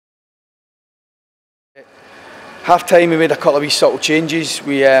Half time we made a couple of wee subtle changes.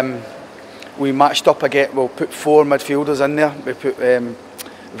 We matched up again. We'll put 4 midfielders in there. We put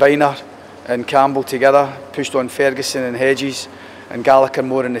Viner and Campbell together, pushed on Ferguson and Hedges and Gallagher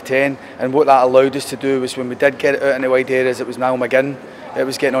more in the 10. And what that allowed us to do was when we did get it out in the wide areas, it was Niall McGinn. It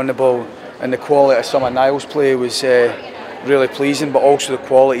was getting on the ball, and the quality of some of Niall's play was really pleasing, but also the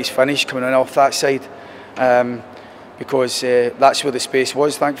quality he's finished coming on off that side. Because that's where the space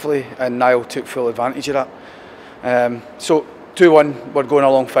was, thankfully, and Niall took full advantage of that. So 2-1, we're going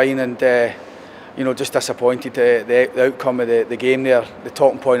along fine, and you know, just disappointed the outcome of the game there. The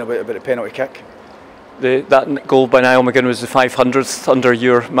talking point about the penalty kick. That goal by Niall McGinn was the 500th under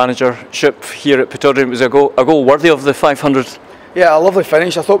your managership here at Pittodrie. It was a goal worthy of the 500th. Yeah, a lovely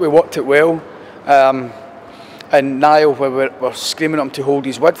finish. I thought we worked it well, and Niall, we're screaming at him to hold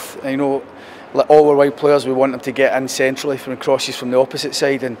his width. And, you know, like all our wide players, we want him to get in centrally from crosses from the opposite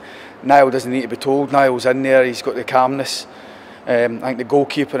side, and Niall doesn't need to be told. Niall's in there, he's got the calmness. I think the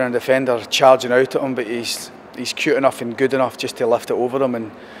goalkeeper and defender are charging out at him, but he's cute enough and good enough just to lift it over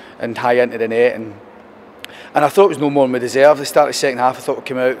them and high into the net. And I thought it was no more than we deserved. The start of the second half, I thought we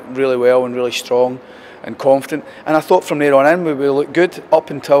came out really well and really strong and confident. And I thought from there on in we looked good up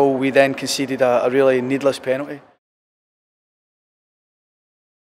until we then conceded a really needless penalty.